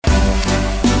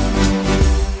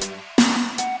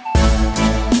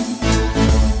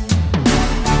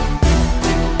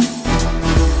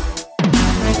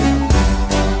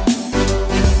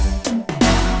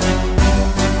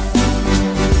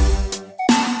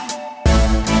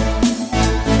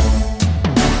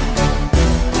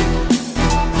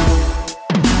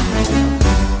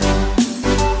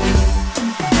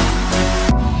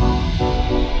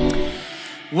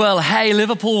Hey,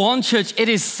 Liverpool One Church, it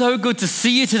is so good to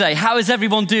see you today. How is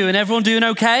everyone doing? Everyone doing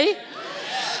okay?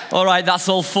 All right, that's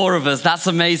all four of us. That's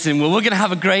amazing. Well, we're going to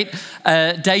have a great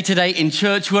day today in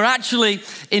church. We're actually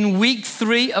in week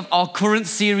 3 of our current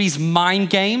series, Mind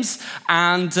Games.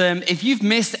 And if you've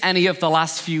missed any of the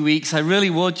last few weeks, I really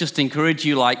would just encourage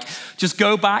you, just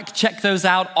go back, check those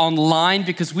out online,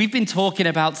 because we've been talking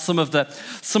about some of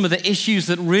the issues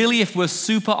that really, if we're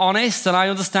super honest, and I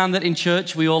understand that in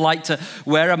church we all like to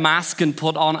wear a mask and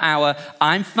put on our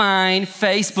 "I'm fine"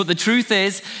 face, but the truth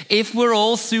is, if we're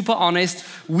all super honest,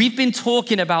 we've been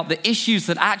talking about the issues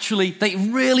that actually, they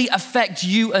really affect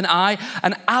you and I.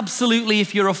 And absolutely,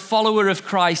 if you're a follower of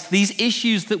Christ, these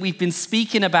issues that we've been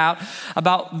speaking about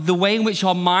the way in which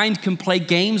our mind can play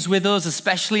games with us,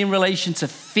 especially in relation to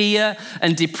fear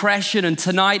and depression. And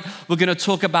tonight, we're going to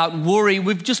talk about worry.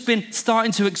 We've just been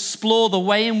starting to explore the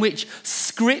way in which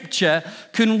Scripture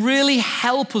can really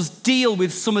help us deal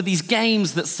with some of these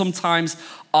games that sometimes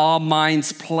our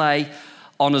minds play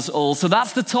on us all. So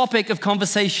that's the topic of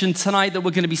conversation tonight that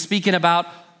we're going to be speaking about,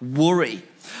 worry.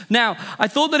 Now, I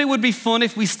thought that it would be fun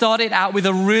if we started out with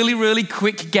a really, really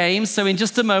quick game. So in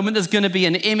just a moment, there's going to be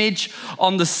an image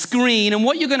on the screen. And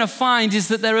what you're going to find is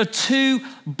that there are 2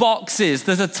 boxes.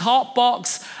 There's a top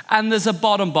box and there's a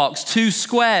bottom box, 2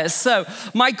 squares. So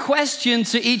my question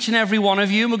to each and every one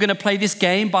of you, and we're going to play this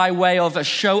game by way of a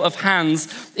show of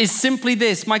hands, is simply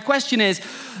this. My question is,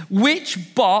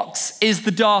 which box is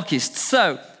the darkest?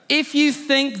 So if you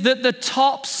think that the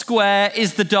top square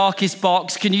is the darkest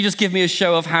box, can you just give me a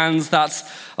show of hands?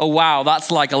 Oh wow,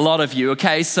 that's like a lot of you,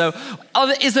 okay? So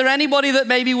is there anybody that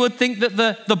maybe would think that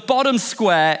the bottom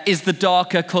square is the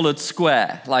darker colored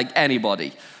square? Like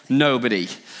anybody? Nobody.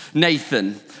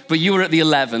 Nathan, but you were at the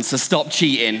 11, so stop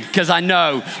cheating, because I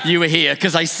know you were here,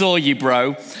 because I saw you,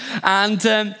 bro.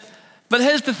 And but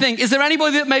here's the thing. Is there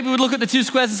anybody that maybe would look at the 2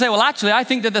 squares and say, well, actually, I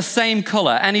think they're the same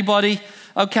color? Anybody?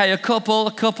 Okay, a couple,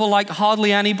 like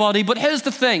hardly anybody. But here's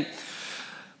the thing.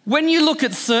 When you look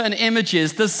at certain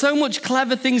images, there's so much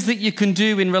clever things that you can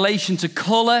do in relation to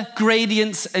color,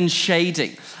 gradients, and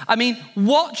shading. I mean,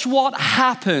 watch what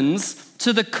happens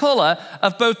to the color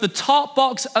of both the top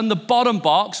box and the bottom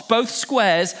box, both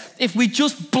squares, if we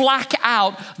just black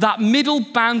out that middle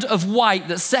band of white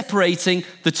that's separating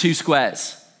the 2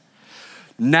 squares.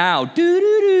 Now,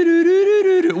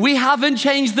 we haven't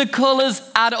changed the colors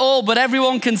at all, but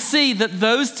everyone can see that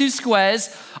those 2 squares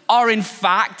are in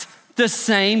fact the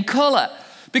same color.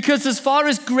 Because as far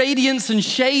as gradients and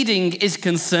shading is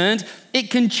concerned,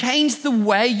 it can change the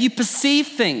way you perceive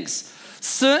things.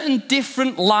 Certain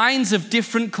different lines of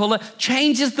different color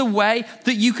changes the way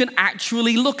that you can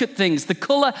actually look at things. The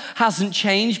color hasn't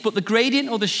changed, but the gradient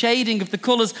or the shading of the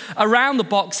colors around the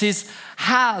boxes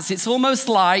has. It's almost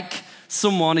like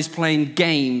someone is playing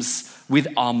games with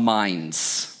our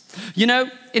minds. You know,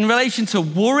 in relation to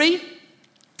worry,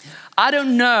 I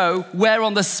don't know where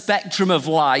on the spectrum of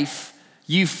life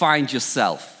you find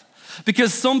yourself.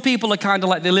 Because some people are kind of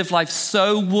like, they live life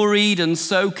so worried and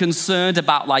so concerned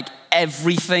about like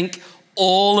everything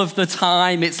all of the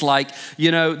time. It's like,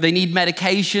 they need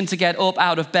medication to get up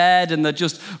out of bed, and they're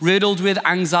just riddled with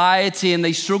anxiety, and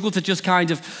they struggle to just kind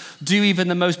of do even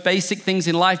the most basic things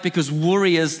in life because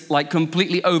worry has like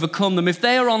completely overcome them. If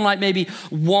they are on like maybe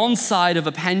one side of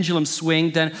a pendulum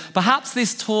swing, then perhaps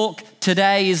this talk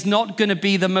today is not going to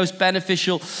be the most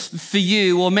beneficial for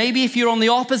you. Or maybe if you're on the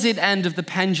opposite end of the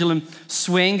pendulum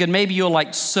swing, and maybe you're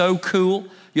like so cool,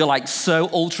 you're like so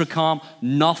ultra calm,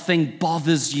 nothing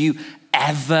bothers you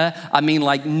ever. I mean,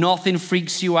 like nothing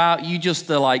freaks you out. You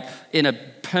just are like in a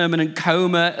permanent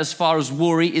coma as far as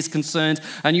worry is concerned,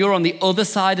 and you're on the other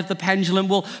side of the pendulum.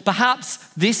 Well, perhaps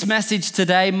this message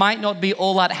today might not be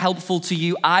all that helpful to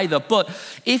you either. But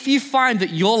if you find that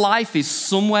your life is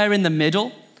somewhere in the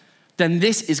middle, then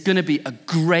this is going to be a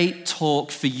great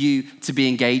talk for you to be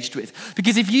engaged with.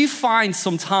 Because if you find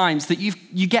sometimes that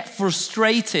you get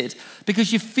frustrated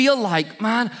because you feel like,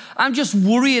 man, I'm just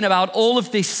worrying about all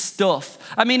of this stuff.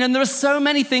 I mean, and there are so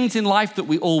many things in life that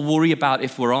we all worry about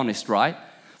if we're honest, right?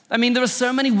 I mean, there are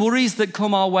so many worries that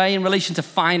come our way in relation to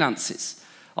finances,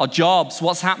 our jobs,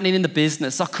 what's happening in the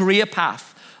business, our career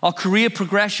path, our career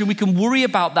progression. We can worry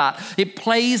about that. It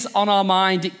plays on our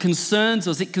mind. It concerns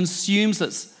us. It consumes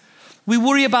us. We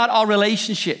worry about our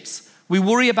relationships. We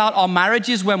worry about our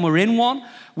marriages when we're in one.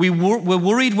 We're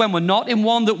worried when we're not in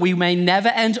one that we may never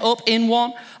end up in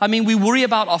one. I mean, we worry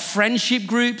about our friendship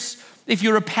groups. If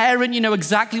you're a parent, you know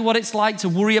exactly what it's like to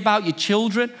worry about your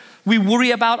children. We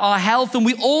worry about our health, and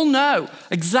we all know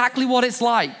exactly what it's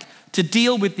like to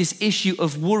deal with this issue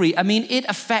of worry. I mean, it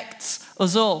affects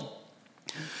us all.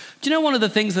 Do you know one of the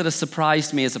things that has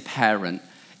surprised me as a parent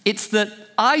It's that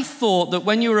I thought that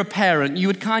when you were a parent, you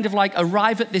would kind of like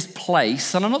arrive at this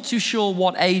place, and I'm not too sure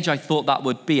what age I thought that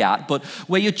would be at, but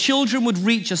where your children would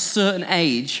reach a certain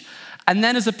age, and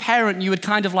then as a parent, you would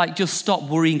kind of like just stop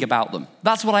worrying about them.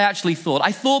 That's what I actually thought.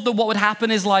 I thought that what would happen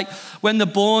is like when they're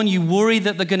born, you worry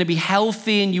that they're going to be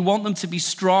healthy and you want them to be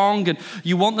strong and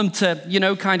you want them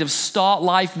to, kind of start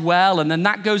life well, and then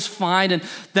that goes fine. And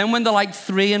then when they're like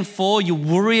 3 and 4, you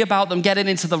worry about them getting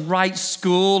into the right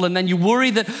school, and then you worry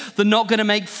that they're not going to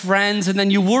make friends, and then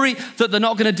you worry that they're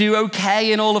not going to do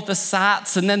okay in all of the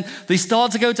SATs, and then they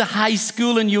start to go to high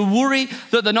school and you worry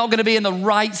that they're not going to be in the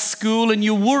right school, and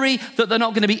you worry that they're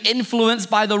not going to be influenced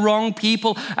by the wrong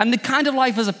people. And the kind of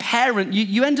life as a parent,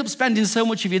 you end up spending so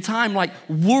much of your time like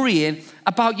worrying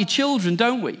about your children,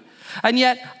 don't we? And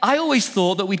yet, I always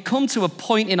thought that we'd come to a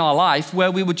point in our life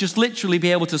where we would just literally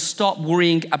be able to stop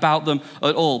worrying about them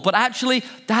at all. But actually,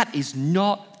 that is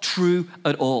not true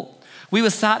at all. We were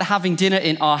sat having dinner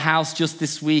in our house just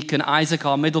this week, and Isaac,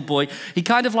 our middle boy, he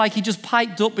just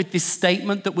piped up with this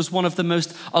statement that was one of the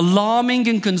most alarming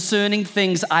and concerning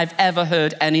things I've ever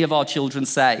heard any of our children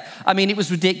say. I mean, it was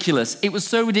ridiculous. It was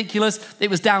so ridiculous, it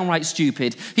was downright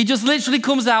stupid. He just literally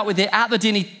comes out with it at the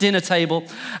dinner table,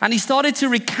 and he started to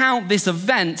recount this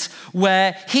event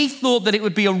where he thought that it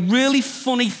would be a really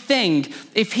funny thing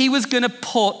if he was going to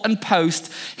put and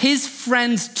post his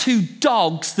friend's 2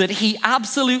 dogs that he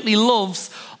absolutely loves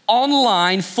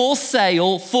online for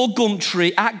sale for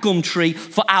Gumtree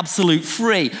for absolute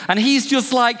free. And he's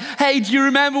just like, hey, do you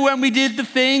remember when we did the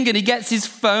thing? And he gets his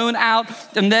phone out,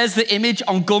 and there's the image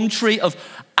on Gumtree of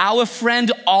our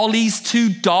friend Ollie's 2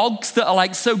 dogs that are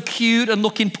like so cute and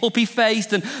looking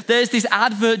puppy-faced. And there's this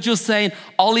advert just saying,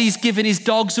 Ollie's giving his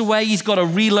dogs away. He's got to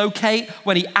relocate,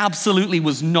 when he absolutely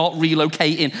was not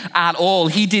relocating at all.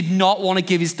 He did not want to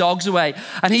give his dogs away.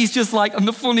 And he's just like, and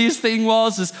the funniest thing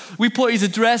was we put his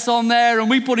address on there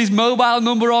and we put his mobile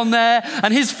number on there,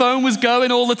 and his phone was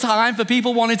going all the time for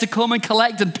people wanting to come and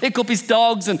collect and pick up his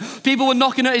dogs, and people were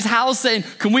knocking at his house saying,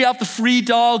 can we have the free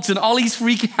dogs? And Ollie's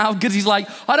freaking out because he's like,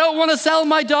 I don't want to sell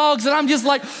my dogs. And I'm just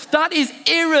like, that is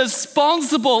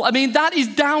irresponsible. I mean, that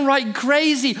is downright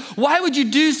crazy. Why would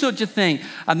you do such a thing?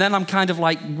 And then I'm kind of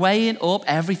like weighing up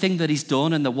everything that he's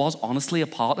done, and there was honestly a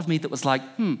part of me that was like,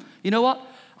 you know what?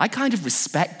 I kind of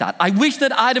respect that. I wish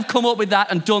that I'd have come up with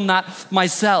that and done that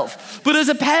myself. But as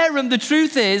a parent, the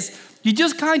truth is, you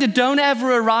just kind of don't ever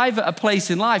arrive at a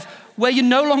place in life where you're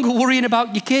no longer worrying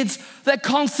about your kids. They're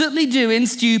constantly doing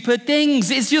stupid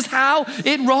things. It's just how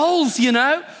it rolls,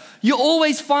 You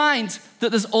always find that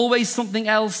there's always something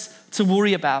else to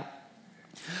worry about.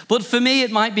 But for me,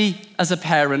 it might be as a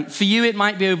parent. For you, it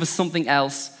might be over something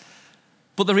else.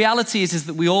 But the reality is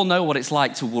that we all know what it's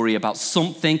like to worry about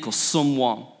something or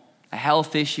someone. A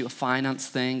health issue, a finance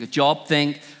thing, a job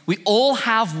thing. We all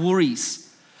have worries.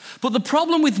 But the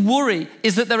problem with worry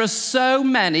is that there are so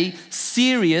many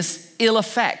serious ill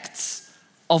effects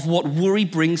of what worry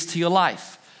brings to your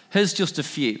life. Here's just a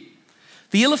few.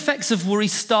 The ill effects of worry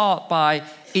start by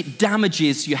it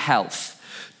damages your health.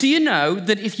 Do you know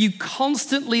that if you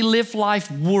constantly live life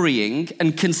worrying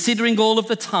and considering all of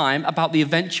the time about the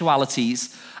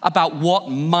eventualities, about what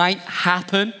might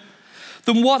happen,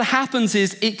 then what happens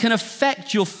is it can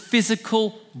affect your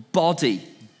physical body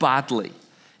badly.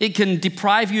 It can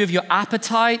deprive you of your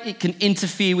appetite. It can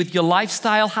interfere with your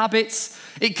lifestyle habits.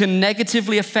 It can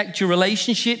negatively affect your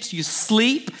relationships, your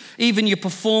sleep, even your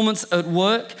performance at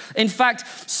work. In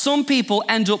fact, some people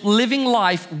end up living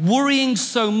life worrying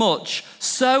so much,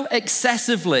 so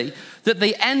excessively, that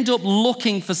they end up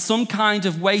looking for some kind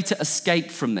of way to escape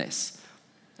from this.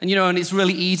 And it's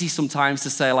really easy sometimes to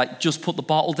say, like, just put the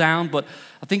bottle down, but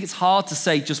I think it's hard to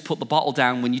say just put the bottle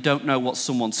down when you don't know what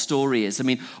someone's story is. I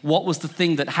mean, what was the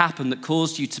thing that happened that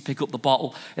caused you to pick up the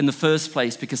bottle in the first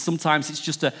place? Because sometimes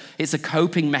it's a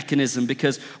coping mechanism,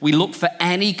 because we look for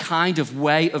any kind of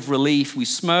way of relief. We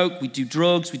smoke, we do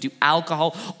drugs, we do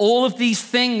alcohol. All of these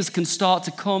things can start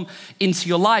to come into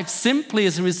your life simply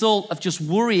as a result of just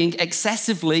worrying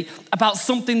excessively about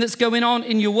something that's going on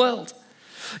in your world.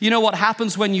 You know what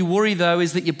happens when you worry, though,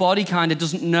 is that your body kind of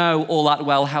doesn't know all that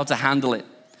well how to handle it.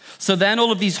 So then all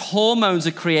of these hormones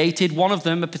are created. One of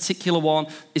them, a particular one,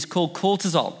 is called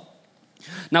cortisol.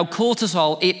 Now,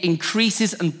 cortisol, it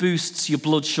increases and boosts your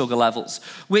blood sugar levels,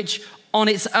 which on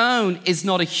its own is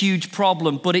not a huge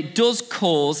problem, but it does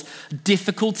cause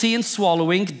difficulty in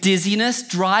swallowing, dizziness,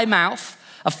 dry mouth,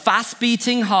 a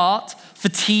fast-beating heart,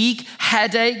 fatigue,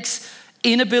 headaches,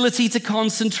 inability to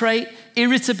concentrate,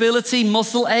 irritability,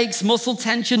 muscle aches, muscle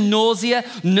tension, nausea,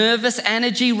 nervous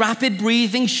energy, rapid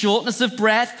breathing, shortness of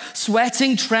breath,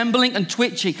 sweating, trembling, and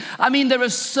twitching. I mean, there are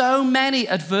so many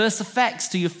adverse effects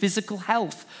to your physical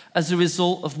health as a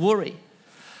result of worry.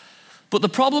 But the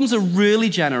problems are really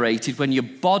generated when your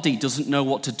body doesn't know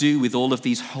what to do with all of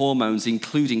these hormones,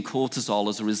 including cortisol,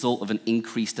 as a result of an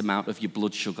increased amount of your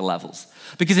blood sugar levels.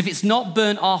 Because if it's not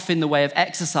burnt off in the way of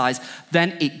exercise,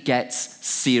 then it gets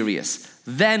serious.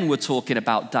 Then we're talking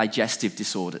about digestive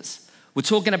disorders. We're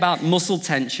talking about muscle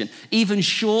tension, even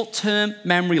short-term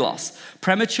memory loss,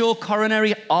 premature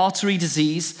coronary artery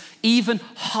disease, even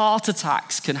heart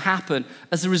attacks can happen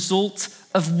as a result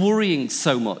of worrying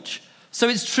so much. So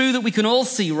it's true that we can all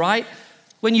see, right?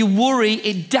 When you worry,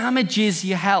 it damages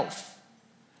your health.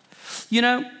 You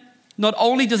know, not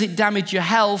only does it damage your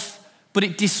health, but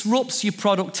it disrupts your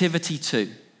productivity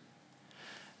too.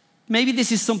 Maybe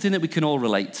this is something that we can all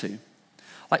relate to.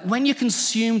 Like when you're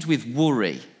consumed with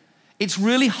worry, it's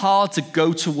really hard to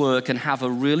go to work and have a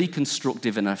really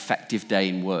constructive and effective day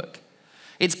in work.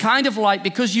 It's kind of like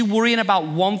because you're worrying about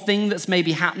one thing that's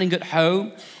maybe happening at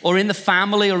home or in the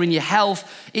family or in your health,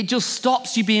 it just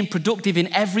stops you being productive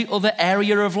in every other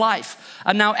area of life.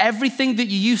 And now everything that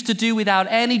you used to do without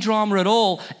any drama at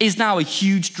all is now a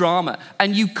huge drama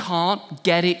and you can't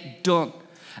get it done.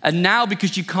 And now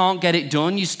because you can't get it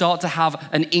done, you start to have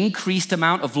an increased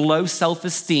amount of low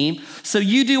self-esteem. So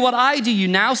you do what I do, you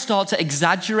now start to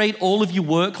exaggerate all of your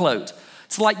workload.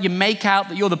 It's like you make out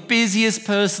that you're the busiest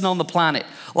person on the planet.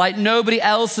 Like nobody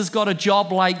else has got a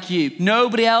job like you.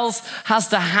 Nobody else has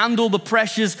to handle the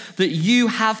pressures that you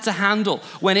have to handle.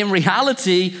 When in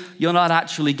reality, you're not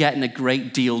actually getting a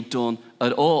great deal done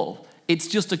at all. It's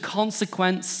just a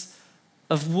consequence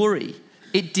of worry.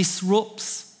 It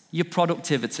disrupts your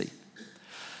productivity.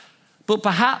 But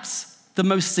perhaps the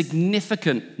most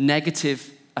significant negative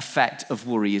effect of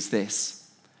worry is this.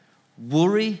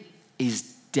 Worry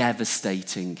is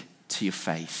devastating to your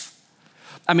faith.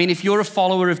 I mean, if you're a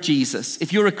follower of Jesus,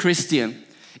 if you're a Christian,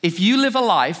 if you live a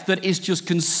life that is just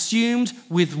consumed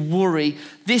with worry,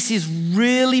 this is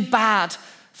really bad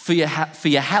for your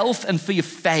health and for your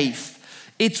faith.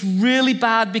 It's really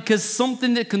bad because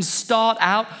something that can start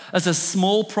out as a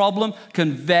small problem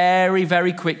can very,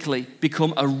 very quickly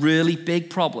become a really big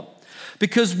problem.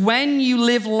 Because when you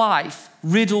live life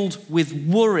riddled with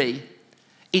worry,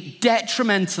 it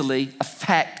detrimentally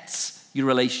affects your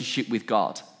relationship with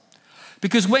God.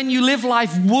 Because when you live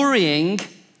life worrying,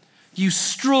 you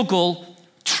struggle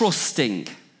trusting.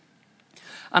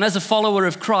 And as a follower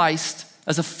of Christ,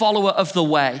 as a follower of the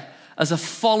way, as a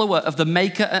follower of the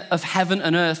maker of heaven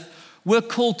and earth, we're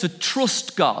called to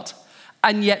trust God.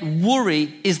 And yet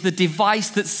worry is the device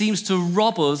that seems to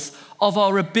rob us of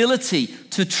our ability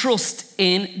to trust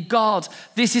in God.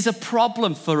 This is a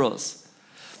problem for us.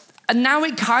 And now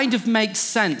it kind of makes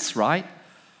sense, right?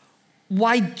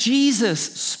 Why Jesus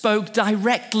spoke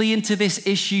directly into this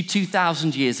issue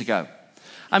 2,000 years ago.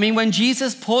 I mean, when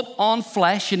Jesus put on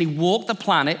flesh and he walked the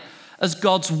planet as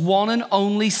God's one and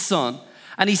only Son,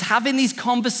 and he's having these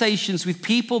conversations with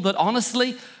people that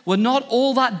honestly were not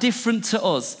all that different to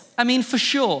us. I mean, for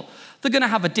sure, they're going to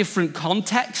have a different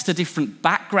context, a different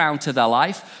background to their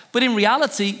life. But in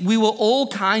reality, we were all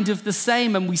kind of the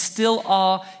same, and we still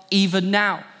are even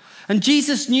now. And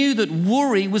Jesus knew that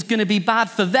worry was going to be bad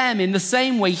for them in the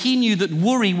same way he knew that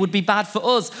worry would be bad for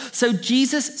us. So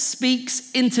Jesus speaks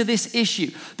into this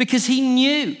issue because he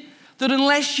knew that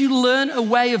unless you learn a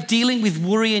way of dealing with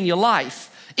worry in your life,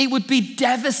 it would be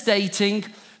devastating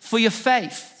for your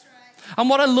faith. And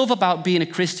what I love about being a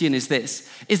Christian is this,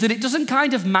 is that it doesn't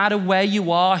kind of matter where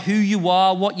you are, who you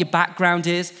are, what your background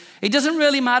is. It doesn't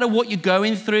really matter what you're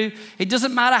going through. It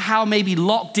doesn't matter how maybe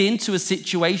locked into a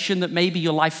situation that maybe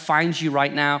your life finds you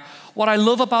right now. What I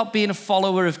love about being a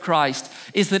follower of Christ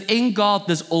is that in God,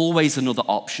 there's always another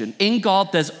option. In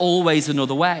God, there's always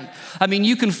another way. I mean,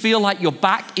 you can feel like your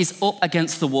back is up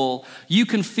against the wall. You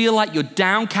can feel like you're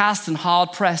downcast and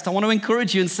hard pressed. I want to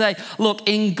encourage you and say, look,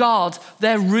 in God,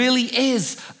 there really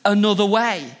is another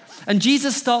way. And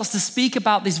Jesus starts to speak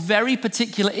about this very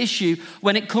particular issue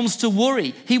when it comes to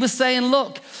worry. He was saying,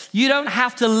 look, you don't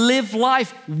have to live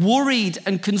life worried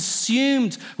and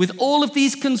consumed with all of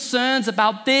these concerns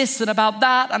about this and about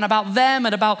that and about them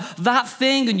and about that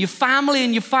thing and your family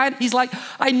and your fight. He's like,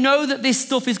 I know that this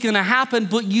stuff is going to happen,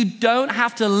 but you don't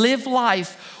have to live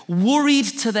life worried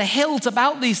to the hilt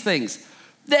about these things.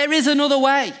 There is another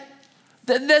way.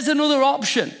 There's another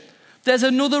option. There's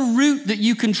another route that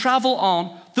you can travel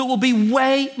on that will be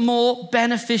way more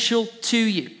beneficial to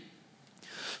you.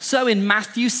 So in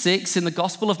Matthew 6, in the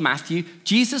Gospel of Matthew,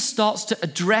 Jesus starts to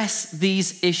address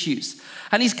these issues.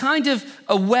 And he's kind of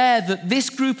aware that this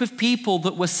group of people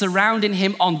that were surrounding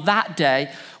him on that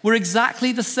day were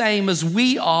exactly the same as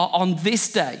we are on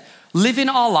this day, living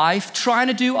our life, trying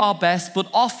to do our best, but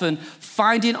often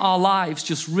finding our lives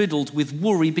just riddled with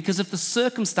worry because of the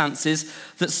circumstances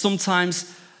that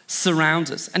sometimes surround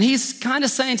us. And he's kind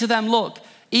of saying to them, look,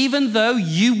 even though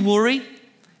you worry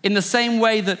in the same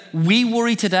way that we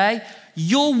worry today,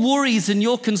 your worries and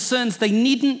your concerns, they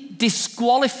needn't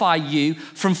disqualify you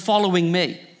from following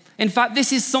me. In fact,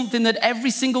 this is something that every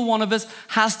single one of us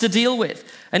has to deal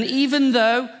with. And even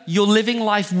though you're living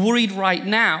life worried right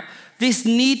now, this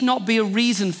need not be a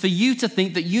reason for you to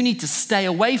think that you need to stay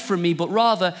away from me, but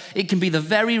rather it can be the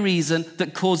very reason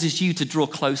that causes you to draw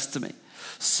close to me.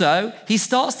 So he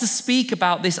starts to speak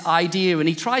about this idea, and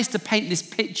he tries to paint this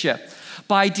picture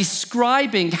by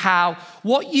describing how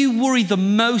what you worry the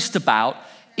most about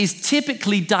is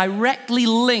typically directly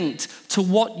linked to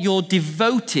what you're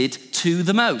devoted to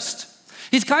the most.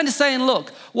 He's kind of saying,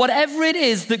 look, whatever it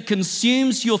is that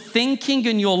consumes your thinking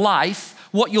and your life,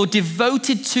 what you're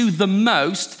devoted to the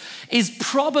most is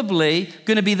probably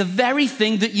going to be the very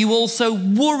thing that you also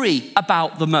worry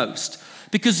about the most,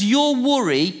 because your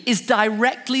worry is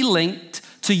directly linked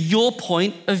to your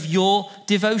point of your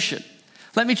devotion.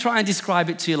 Let me try and describe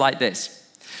it to you like this.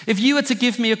 If you were to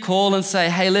give me a call and say,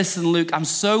 hey, listen, Luke, I'm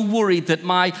so worried that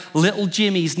my little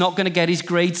Jimmy's not going to get his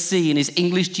grade C in his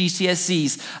English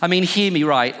GCSEs. I mean, hear me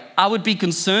right. I would be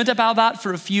concerned about that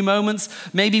for a few moments.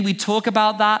 Maybe we'd talk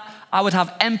about that. I would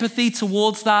have empathy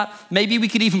towards that. Maybe we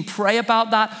could even pray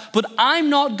about that. But I'm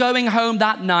not going home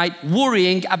that night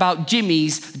worrying about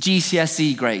Jimmy's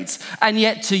GCSE grades. And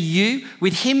yet to you,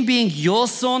 with him being your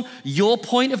son, your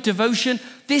point of devotion,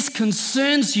 this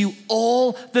concerns you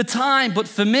all the time. But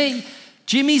for me,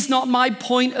 Jimmy's not my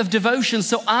point of devotion,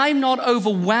 so I'm not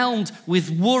overwhelmed with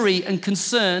worry and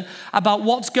concern about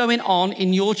what's going on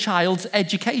in your child's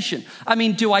education. I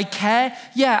mean, do I care?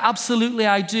 Yeah, absolutely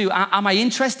I do. Am I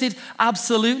interested?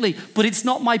 Absolutely. But it's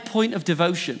not my point of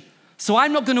devotion. So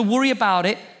I'm not going to worry about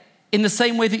it in the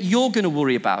same way that you're going to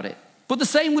worry about it. But the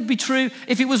same would be true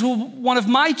if it was one of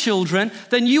my children,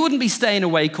 then you wouldn't be staying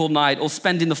awake all night or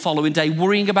spending the following day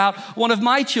worrying about one of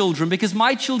my children, because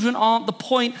my children aren't the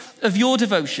point of your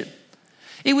devotion.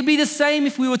 It would be the same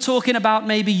if we were talking about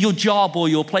maybe your job or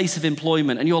your place of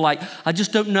employment, and you're like, I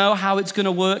just don't know how it's going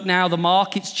to work now. The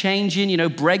market's changing,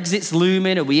 Brexit's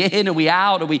looming. Are we in? Are we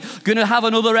out? Are we going to have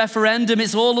another referendum?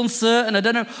 It's all uncertain. I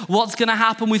don't know what's going to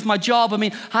happen with my job. I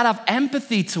mean, I'd have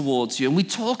empathy towards you, and we'd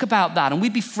talk about that, and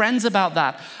we'd be friends about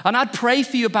that, and I'd pray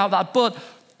for you about that. But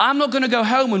I'm not going to go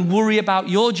home and worry about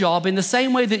your job in the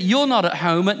same way that you're not at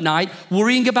home at night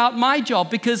worrying about my job,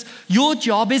 because your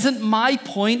job isn't my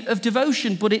point of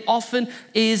devotion, but it often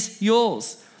is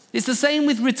yours. It's the same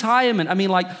with retirement. I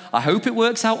mean, I hope it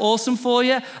works out awesome for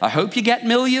you. I hope you get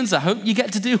millions. I hope you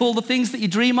get to do all the things that you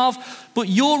dream of. But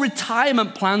your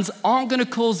retirement plans aren't going to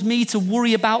cause me to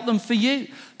worry about them for you,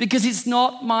 because it's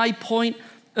not my point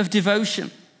of devotion.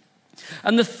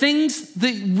 And the things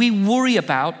that we worry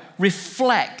about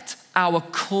reflect our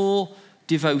core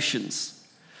devotions.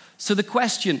 So the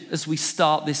question as we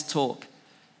start this talk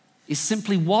is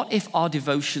simply, what if our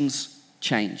devotions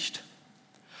changed?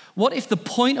 What if the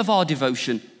point of our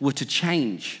devotion were to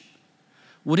change?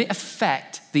 Would it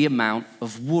affect the amount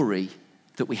of worry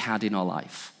that we had in our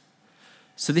life?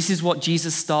 So this is what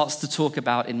Jesus starts to talk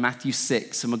about in Matthew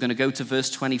 6, and we're going to go to verse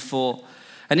 24.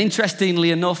 And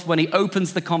interestingly enough, when he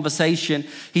opens the conversation,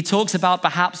 he talks about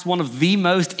perhaps one of the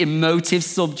most emotive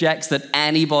subjects that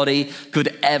anybody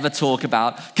could ever talk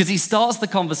about, because he starts the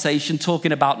conversation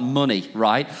talking about money,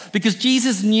 right? Because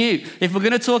Jesus knew if we're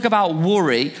going to talk about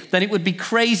worry, then it would be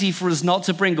crazy for us not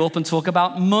to bring up and talk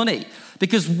about money,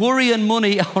 because worry and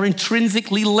money are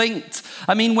intrinsically linked.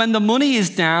 I mean, when the money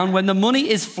is down, when the money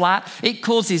is flat, it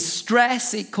causes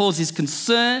stress, it causes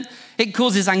concern, it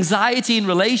causes anxiety in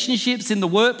relationships, in the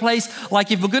workplace.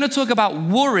 If we're going to talk about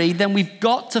worry, then we've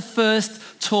got to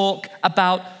first talk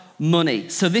about money.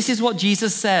 So this is what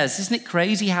Jesus says. Isn't it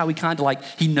crazy how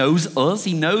he knows us?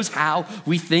 He knows how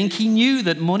we think. He knew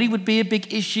that money would be a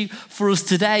big issue for us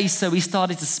today, so he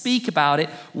started to speak about it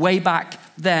way back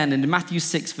then. And in Matthew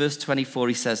 6, verse 24,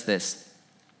 he says this: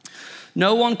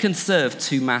 "No one can serve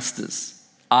two masters.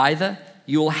 Either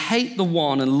you'll hate the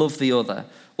one and love the other,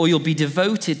 or you'll be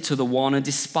devoted to the one and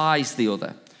despise the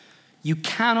other. You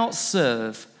cannot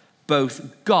serve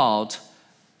both God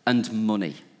and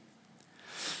money."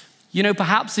 You know,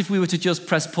 perhaps if we were to just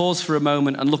press pause for a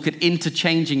moment and look at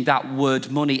interchanging that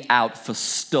word money out for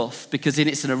stuff, because in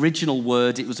its an original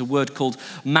word, it was a word called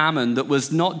mammon that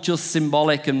was not just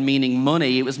symbolic and meaning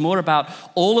money. It was more about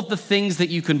all of the things that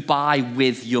you can buy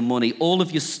with your money, all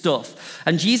of your stuff.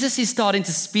 And Jesus is starting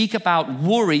to speak about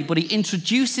worry, but he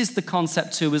introduces the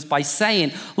concept to us by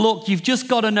saying, look, you've just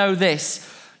got to know this.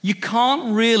 You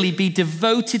can't really be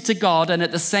devoted to God and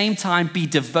at the same time be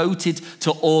devoted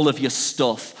to all of your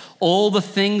stuff, all the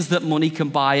things that money can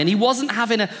buy. And he wasn't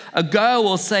having a go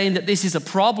or saying that this is a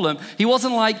problem. He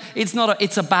wasn't like,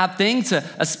 it's a bad thing to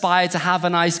aspire to have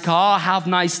a nice car, have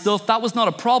nice stuff. That was not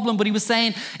a problem. But he was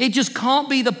saying it just can't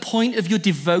be the point of your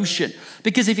devotion.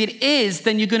 Because if it is,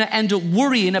 then you're going to end up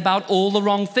worrying about all the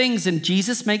wrong things. And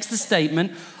Jesus makes the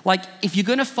statement, like, if you're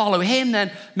going to follow him,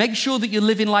 then make sure that you're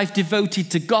living life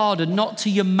devoted to God and not to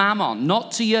your mammon,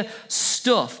 not to your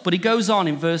stuff. But he goes on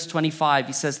in verse 25,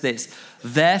 he says this,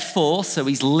 therefore, so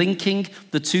he's linking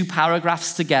the two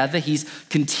paragraphs together. He's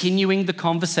continuing the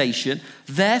conversation.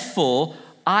 Therefore,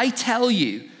 I tell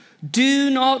you, do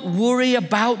not worry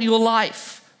about your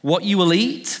life, what you will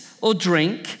eat or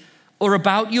drink, or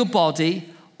about your body,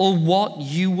 or what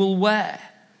you will wear.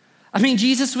 I mean,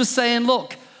 Jesus was saying,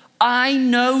 look, I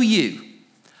know you.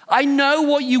 I know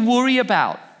what you worry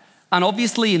about. And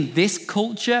obviously in this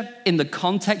culture, in the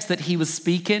context that he was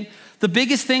speaking, the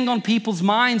biggest thing on people's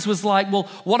minds was like, well,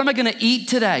 what am I going to eat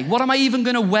today? What am I even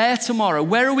going to wear tomorrow?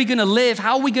 Where are we going to live?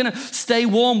 How are we going to stay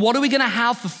warm? What are we going to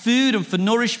have for food and for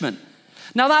nourishment?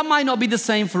 Now, that might not be the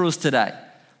same for us today.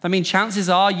 I mean, chances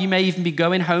are you may even be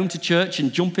going home to church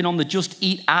and jumping on the Just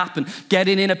Eat app and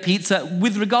getting in a pizza.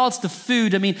 With regards to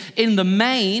food, I mean, in the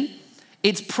main,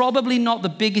 it's probably not the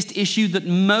biggest issue that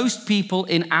most people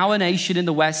in our nation in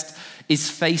the West is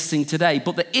facing today.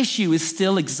 But the issue is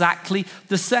still exactly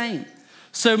the same.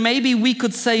 So maybe we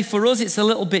could say for us it's a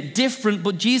little bit different,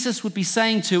 but Jesus would be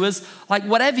saying to us, like,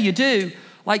 whatever you do,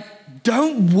 like,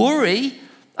 don't worry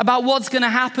about what's going to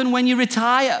happen when you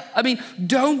retire. I mean,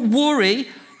 don't worry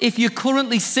if you're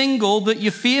currently single that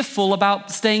you're fearful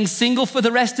about staying single for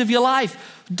the rest of your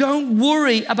life. Don't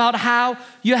worry about how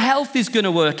your health is going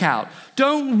to work out.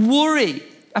 Don't worry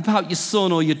about your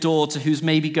son or your daughter who's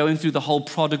maybe going through the whole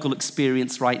prodigal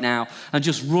experience right now and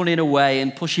just running away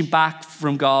and pushing back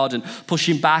from God and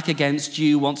pushing back against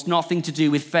you, wants nothing to do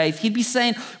with faith. He'd be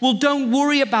saying, well, don't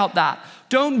worry about that.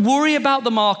 Don't worry about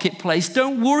the marketplace.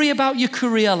 Don't worry about your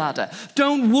career ladder.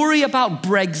 Don't worry about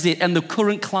Brexit and the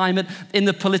current climate in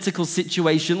the political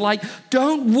situation. Like,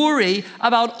 don't worry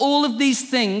about all of these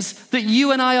things that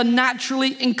you and I are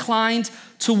naturally inclined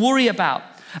to worry about.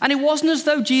 And it wasn't as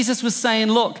though Jesus was saying,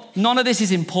 look, none of this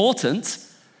is important.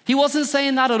 He wasn't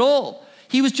saying that at all.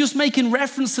 He was just making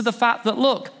reference to the fact that,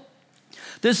 look,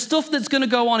 there's stuff that's going to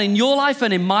go on in your life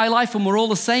and in my life, and we're all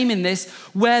the same in this,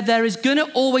 where there is going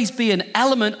to always be an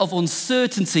element of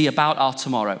uncertainty about our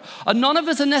tomorrow. And none of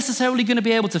us are necessarily going to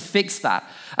be able to fix that.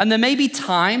 And there may be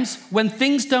times when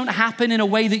things don't happen in a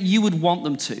way that you would want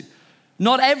them to.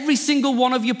 Not every single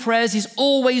one of your prayers is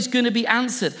always going to be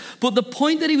answered. But the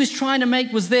point that he was trying to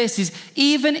make was this, is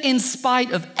even in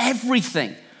spite of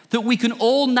everything that we can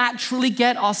all naturally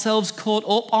get ourselves caught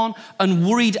up on and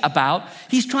worried about,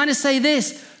 he's trying to say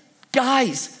this,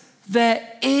 guys, there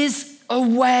is a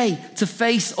way to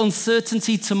face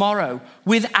uncertainty tomorrow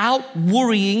without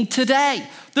worrying today.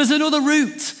 There's another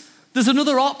route. There's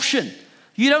another option.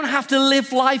 You don't have to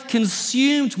live life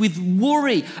consumed with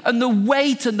worry and the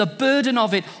weight and the burden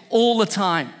of it all the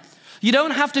time. You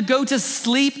don't have to go to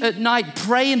sleep at night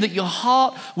praying that your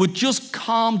heart would just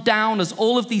calm down as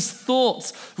all of these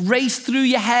thoughts race through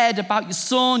your head about your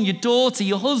son, your daughter,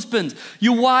 your husband,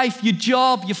 your wife, your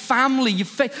job, your family, your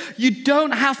faith. You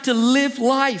don't have to live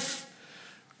life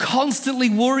constantly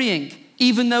worrying,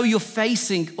 even though you're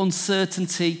facing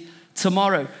uncertainty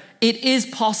tomorrow. It is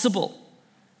possible.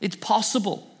 It's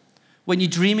possible when you're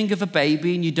dreaming of a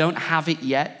baby and you don't have it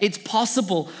yet. It's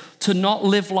possible to not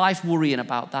live life worrying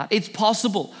about that. It's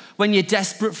possible when you're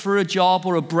desperate for a job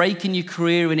or a break in your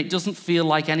career and it doesn't feel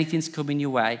like anything's coming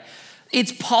your way.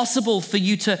 It's possible for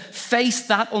you to face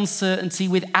that uncertainty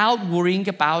without worrying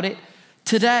about it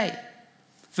today.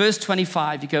 Verse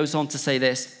 25, he goes on to say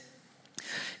this,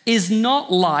 is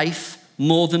not life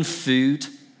more than food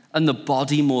and the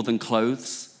body more than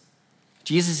clothes?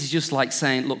 Jesus is just like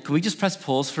saying, look, can we just press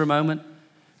pause for a moment?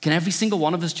 Can every single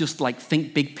one of us just like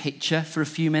think big picture for a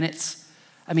few minutes?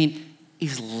 I mean,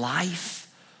 is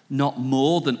life not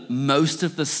more than most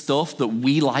of the stuff that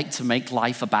we like to make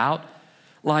life about?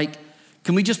 Like,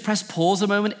 can we just press pause a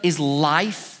moment? Is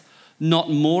life not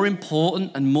more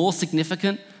important and more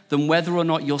significant than whether or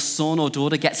not your son or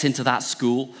daughter gets into that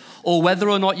school, or whether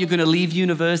or not you're going to leave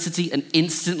university and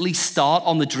instantly start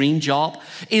on the dream job?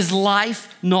 Is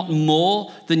life not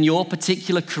more than your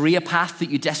particular career path that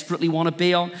you desperately want to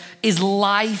be on? Is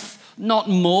life not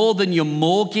more than your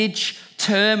mortgage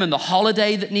term and the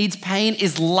holiday that needs paying?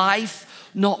 Is life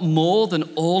not more than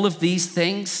all of these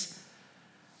things?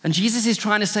 And Jesus is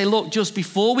trying to say, look, just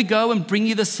before we go and bring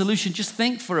you the solution, just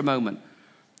think for a moment.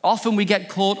 Often we get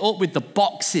caught up with the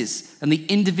boxes and the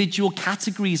individual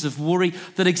categories of worry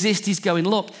that exist. He's going,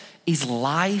 look, is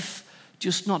life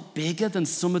just not bigger than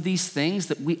some of these things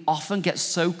that we often get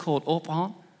so caught up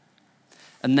on?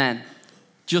 And then,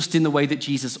 just in the way that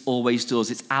Jesus always does,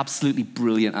 it's absolutely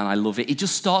brilliant and I love it. He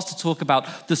just starts to talk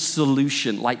about the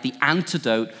solution, like the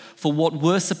antidote for what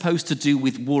we're supposed to do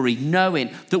with worry, knowing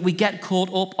that we get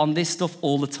caught up on this stuff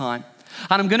all the time.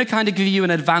 And I'm going to kind of give you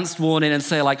an advanced warning and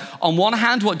say, like, on one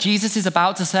hand, what Jesus is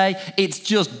about to say, it's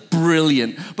just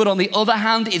brilliant. But on the other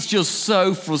hand, it's just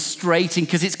so frustrating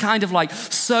because it's kind of like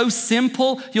so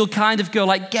simple, you'll kind of go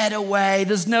like, get away,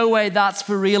 there's no way that's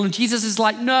for real. And Jesus is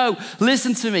like, no,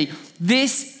 listen to me.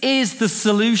 This is the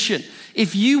solution.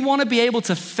 If you want to be able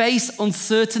to face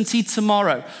uncertainty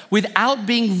tomorrow without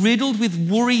being riddled with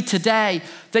worry today,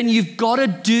 then you've got to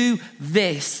do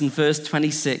this. In verse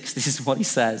 26, this is what he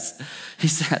says. He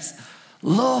says,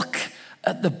 look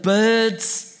at the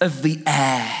birds of the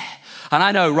air. And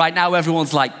I know right now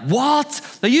everyone's like,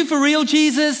 what? Are you for real,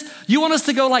 Jesus? You want us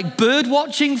to go like bird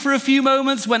watching for a few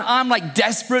moments when I'm like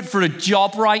desperate for a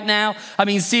job right now? I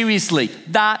mean, seriously,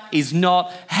 that is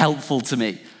not helpful to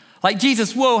me. Like,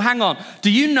 Jesus, whoa, hang on.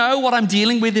 Do you know what I'm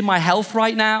dealing with in my health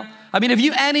right now? I mean, have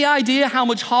you any idea how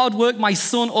much hard work my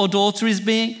son or daughter is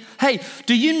being? Hey,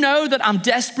 do you know that I'm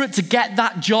desperate to get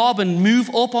that job and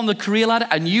move up on the career ladder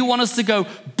and you want us to go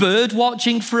bird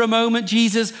watching for a moment,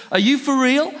 Jesus? Are you for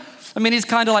real? I mean, it's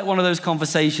kind of like one of those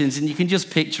conversations and you can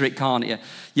just picture it, can't you?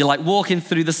 You're like walking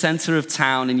through the center of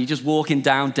town and you're just walking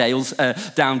down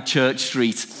down Church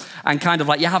Street and kind of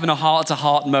like you're having a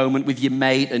heart-to-heart moment with your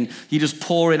mate and you're just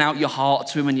pouring out your heart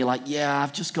to him and you're like, yeah,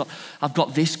 I've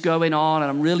got this going on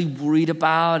and I'm really worried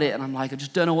about it and I'm like, I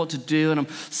just don't know what to do and I'm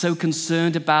so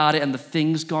concerned about it and the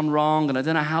thing's gone wrong and I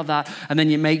don't know how that, and then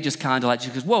your mate just kind of like,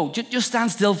 just goes, whoa, just stand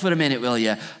still for a minute, will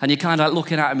you? And you're kind of like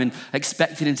looking at him and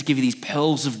expecting him to give you these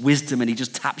pearls of wisdom and he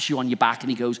just taps you on your back and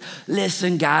he goes,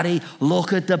 listen, Gary,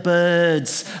 look at the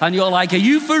birds. And you're like, are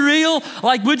you for real?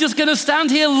 Like, we're just going to stand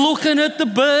here looking at the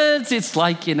birds? It's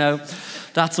like, you know,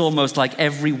 that's almost like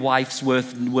every wife's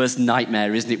worst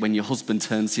nightmare, isn't it? When your husband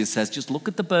turns to you and says, just look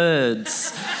at the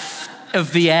birds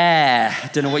of the air. I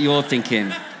don't know what you're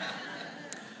thinking.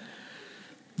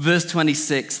 Verse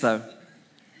 26, though,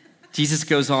 Jesus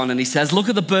goes on and he says, look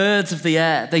at the birds of the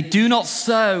air. They do not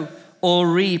sow or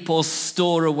reap or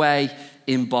store away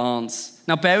in barns.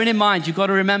 Now, bearing in mind, you've got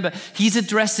to remember, he's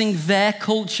addressing their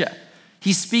culture.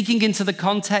 He's speaking into the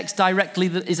context directly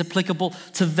that is applicable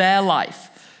to their life.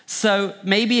 So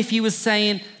maybe if he was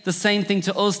saying the same thing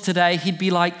to us today, he'd be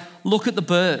like, look at the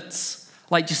birds.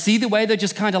 Like, do you see the way they're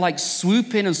just kind of like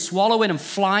swooping and swallowing and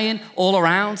flying all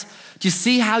around? Do you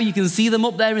see how you can see them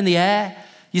up there in the air?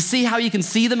 You see how you can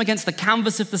see them against the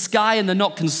canvas of the sky and they're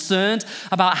not concerned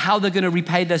about how they're going to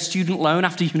repay their student loan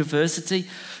after university?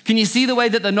 Can you see the way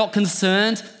that they're not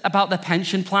concerned about their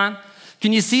pension plan?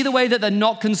 Can you see the way that they're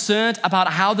not concerned about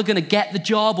how they're going to get the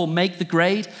job or make the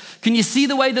grade? Can you see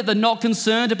the way that they're not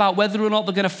concerned about whether or not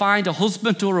they're going to find a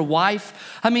husband or a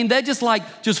wife? I mean, they're just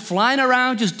like, just flying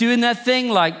around, just doing their thing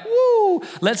like, woo,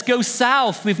 let's go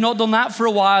south. We've not done that for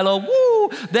a while. Or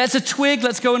woo, there's a twig.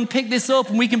 Let's go and pick this up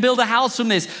and we can build a house from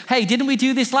this. Hey, didn't we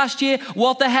do this last year?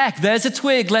 What the heck? There's a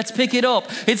twig. Let's pick it up.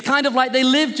 It's kind of like they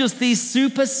live just these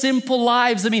super simple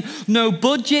lives. I mean, no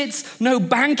budgets, no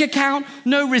bank account,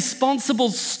 no responsibility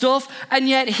stuff, and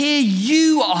yet here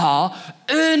you are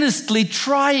earnestly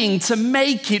trying to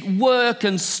make it work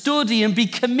and study and be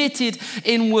committed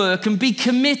in work and be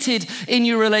committed in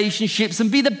your relationships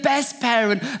and be the best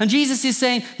parent. And Jesus is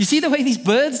saying, you see the way these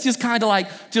birds just kind of like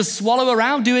just swallow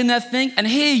around doing their thing, and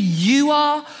here you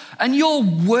are and you're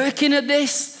working at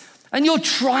this and you're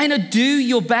trying to do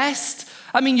your best.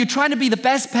 I mean, you're trying to be the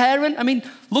best parent. I mean,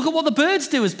 look at what the birds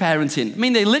do as parenting. I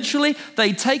mean,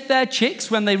 they take their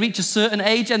chicks when they reach a certain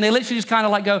age and they literally just kind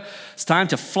of like go, it's time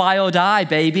to fly or die,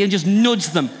 baby, and just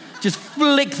nudge them, just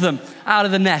flick them out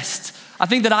of the nest. I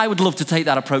think that I would love to take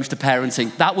that approach to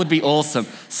parenting. That would be awesome.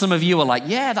 Some of you are like,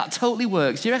 yeah, that totally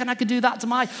works. Do you reckon I could do that to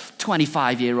my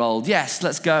 25-year-old? Yes,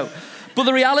 let's go. But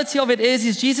the reality of it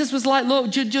is Jesus was like, look,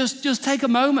 just take a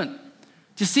moment.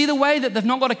 Do you see the way that they've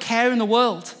not got a care in the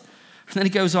world? And then he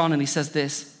goes on and he says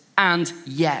this, and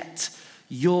yet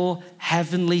your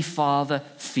heavenly Father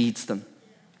feeds them.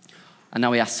 And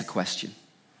now he asks a question.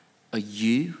 Are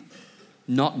you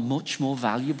not much more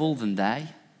valuable than they?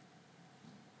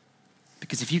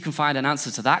 Because if you can find an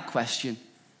answer to that question,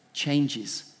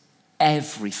 changes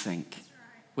everything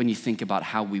when you think about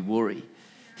how we worry.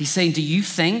 He's saying, do you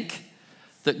think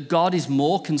that God is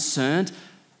more concerned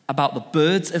about the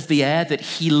birds of the air that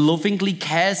he lovingly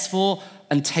cares for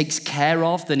and takes care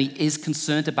of than he is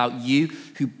concerned about you,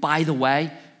 who, by the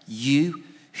way, you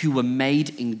who were made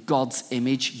in God's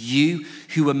image, you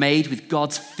who were made with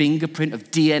God's fingerprint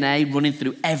of DNA running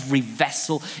through every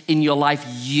vessel in your life,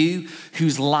 you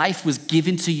whose life was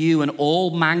given to you and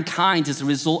all mankind as a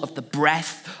result of the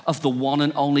breath of the one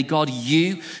and only God,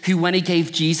 you who, when he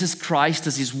gave Jesus Christ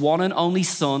as his one and only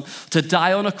son to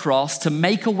die on a cross, to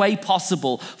make a way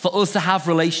possible for us to have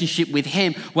relationship with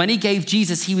him, when he gave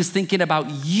Jesus, he was thinking about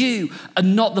you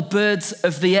and not the birds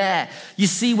of the air. You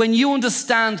see, when you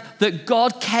understand that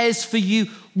God cares for you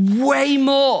way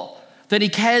more than he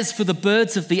cares for the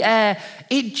birds of the air,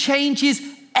 it changes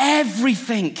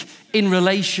everything in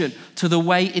relation to the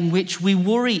way in which we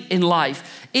worry in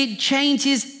life. It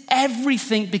changes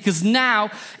everything, because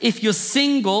now if you're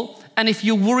single and if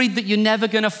you're worried that you're never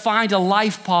going to find a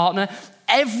life partner,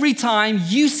 every time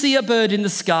you see a bird in the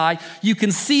sky, you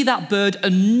can see that bird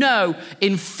and know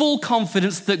in full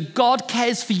confidence that God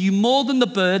cares for you more than the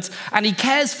birds, and he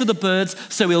cares for the birds,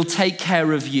 so he'll take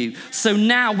care of you. So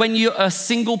now when you're a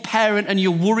single parent and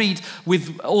you're worried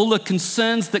with all the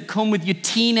concerns that come with your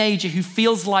teenager who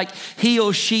feels like he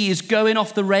or she is going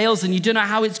off the rails and you don't know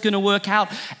how it's going to work out,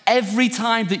 every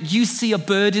time that you see a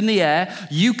bird in the air,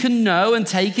 you can know and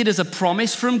take it as a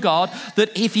promise from God that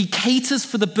if he caters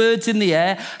for the birds in the air,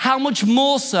 how much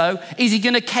more so is he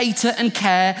going to cater and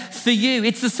care for you?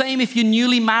 It's the same if you're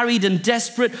newly married and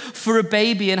desperate for a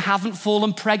baby and haven't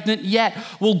fallen pregnant yet.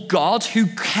 Well, God, who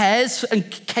cares and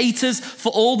caters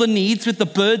for all the needs with the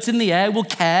birds in the air, will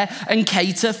care and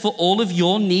cater for all of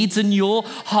your needs and your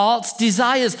heart's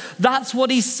desires. That's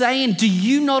what he's saying. Do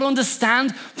you not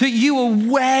understand that you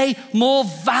are way more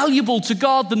valuable to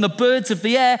God than the birds of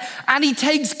the air? And he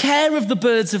takes care of the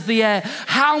birds of the air.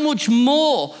 How much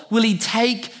more will he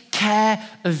take care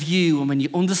of you? And when you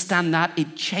understand that,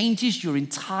 it changes your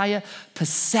entire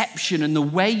perception and the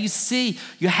way you see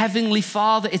your heavenly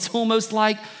Father. It's almost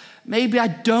like, maybe I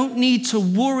don't need to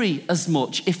worry as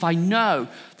much if I know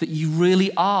that you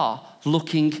really are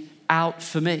looking out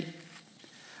for me.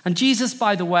 And Jesus,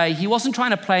 by the way, he wasn't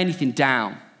trying to play anything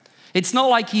down. It's not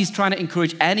like he's trying to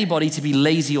encourage anybody to be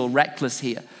lazy or reckless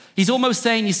here. He's almost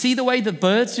saying, you see the way that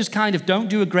birds just kind of don't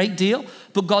do a great deal,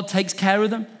 but God takes care of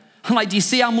them? I'm like, do you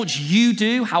see how much you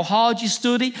do, how hard you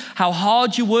study, how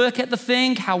hard you work at the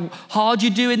thing, how hard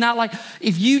you do in that? Like,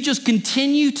 if you just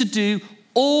continue to do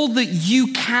all that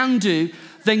you can do,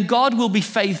 then God will be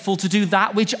faithful to do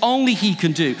that which only he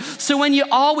can do. So when you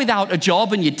are without a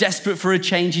job and you're desperate for a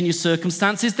change in your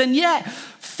circumstances, then yeah,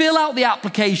 fill out the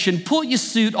application, put your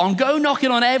suit on, go knocking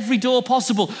on every door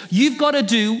possible. You've got to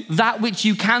do that which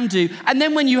you can do. And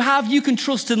then when you have, you can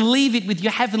trust and leave it with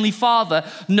your heavenly Father,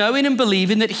 knowing and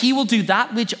believing that he will do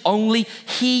that which only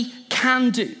he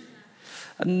can do.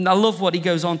 And I love what he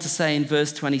goes on to say in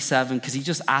verse 27, because he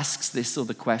just asks this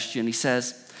other question. He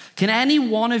says, can any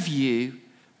one of you,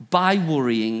 by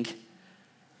worrying,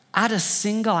 add a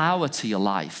single hour to your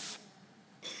life?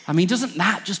 I mean, doesn't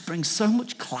that just bring so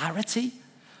much clarity?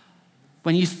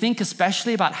 When you think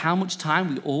especially about how much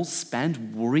time we all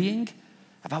spend worrying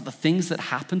about the things that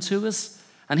happen to us.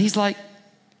 And he's like,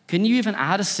 can you even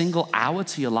add a single hour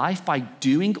to your life by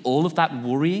doing all of that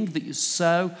worrying that you're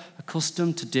so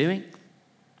accustomed to doing?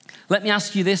 Let me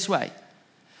ask you this way.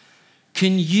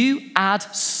 Can you add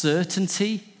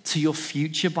certainty to your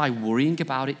future by worrying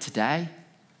about it today?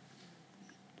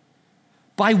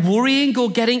 By worrying or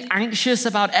getting anxious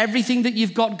about everything that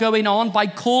you've got going on, by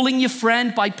calling your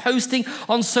friend, by posting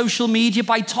on social media,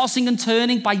 by tossing and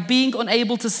turning, by being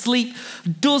unable to sleep,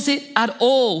 does it at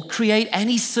all create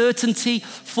any certainty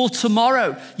for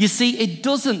tomorrow? You see, it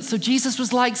doesn't. So Jesus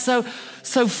was like, so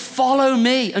follow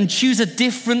me and choose a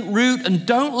different route, and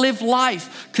don't live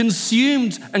life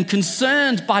consumed and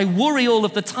concerned by worry all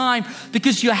of the time,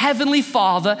 because your heavenly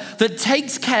Father that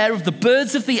takes care of the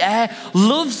birds of the air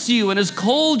loves you and has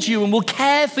called you and will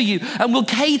care for you and will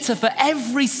cater for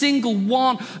every single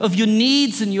one of your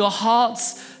needs and your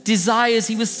heart's desires.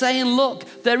 He was saying,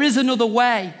 look, there is another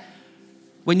way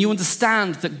when you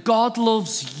understand that God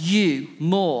loves you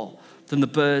more than the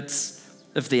birds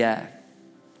of the air.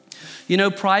 You know,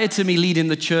 prior to me leading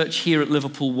the church here at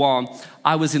Liverpool One,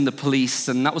 I was in the police,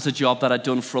 and that was a job that I'd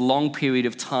done for a long period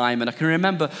of time. And I can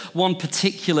remember one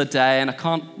particular day, and I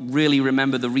can't really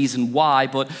remember the reason why,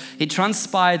 but it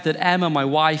transpired that Emma, my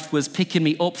wife, was picking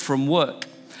me up from work.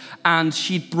 And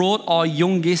she'd brought our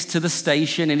youngest to the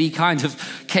station, and he kind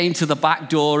of came to the back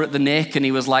door at the nick, and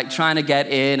he was like trying to get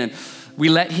in, and we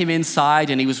let him inside,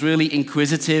 and he was really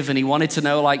inquisitive, and he wanted to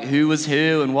know like who was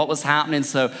who and what was happening.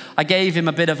 So I gave him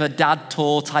a bit of a dad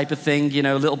tour type of thing, you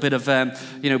know, a little bit of,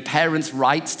 parents'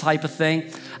 rights type of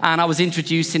thing. And I was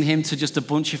introducing him to just a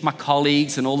bunch of my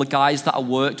colleagues and all the guys that I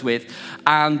worked with.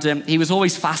 And he was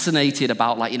always fascinated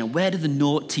about where do the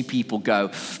naughty people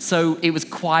go? So it was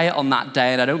quiet on that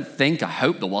day, and I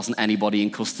hope there wasn't anybody in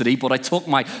custody, but I took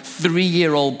my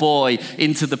 3-year-old boy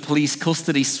into the police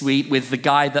custody suite with the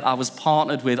guy that I was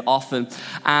partnered with often.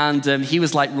 And he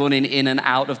was like running in and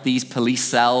out of these police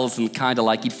cells, and kind of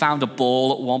like he'd found a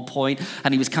ball at one point,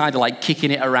 and he was kind of like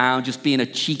kicking it around, just being a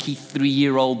cheeky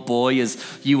 3-year-old boy, as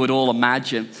you would all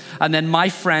imagine. And then my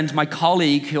friend, my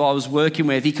colleague who I was working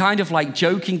with, he kind of like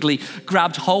jokingly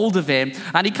grabbed hold of him,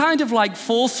 and he kind of like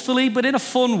forcefully, but in a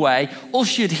fun way,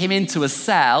 ushered him into a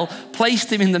cell,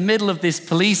 placed him in the middle of this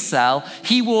police cell.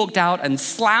 He walked out and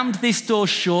slammed this door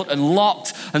shut and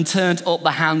locked and turned up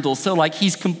the handle. So like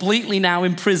he's completely now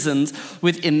imprisoned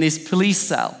within this police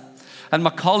cell. And my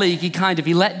colleague,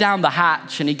 he let down the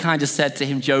hatch, and he kind of said to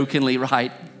him jokingly,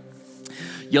 right,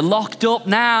 you're locked up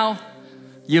now.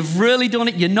 You've really done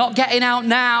it. You're not getting out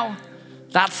now.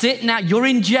 That's it now. You're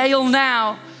in jail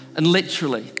now. And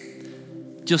literally,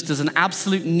 just as an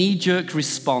absolute knee-jerk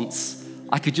response,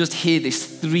 I could just hear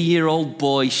this 3-year-old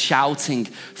boy shouting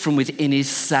from within his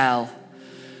cell,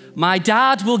 my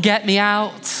dad will get me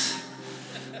out.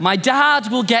 My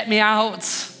dad will get me out.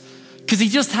 Because he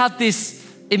just had this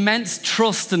immense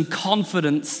trust and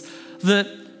confidence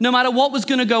that no matter what was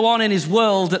going to go on in his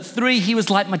world, at 3, he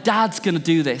was like, my dad's going to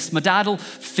do this. My dad will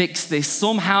fix this.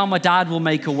 Somehow my dad will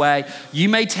make a way. You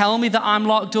may tell me that I'm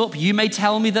locked up. You may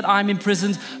tell me that I'm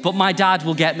imprisoned, but my dad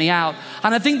will get me out.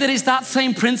 And I think that it's that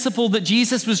same principle that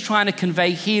Jesus was trying to convey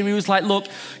here. He was like, look,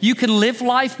 you can live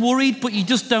life worried, but you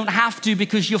just don't have to,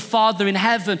 because your Father in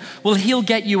heaven, well, he'll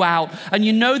get you out. And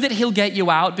you know that he'll get you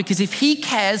out because if he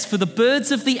cares for the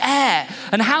birds of the air,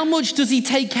 and how much does he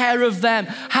take care of them?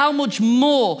 How much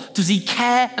more does he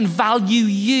care and value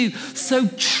you? So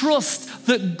trust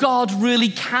that God really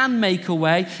can make a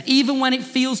way, even when it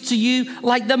feels to you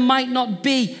like there might not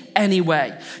be any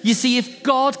way. You see, if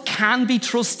God can be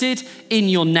trusted in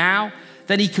your now,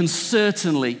 then he can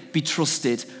certainly be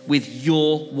trusted with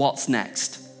your what's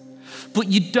next. But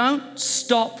you don't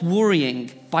stop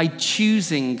worrying by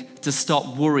choosing to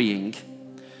stop worrying.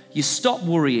 You stop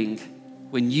worrying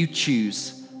when you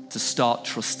choose to start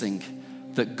trusting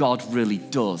that God really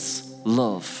does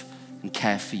love and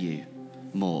care for you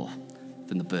more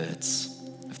than the birds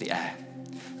of the air.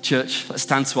 Church, let's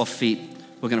stand to our feet.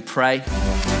 We're going to pray.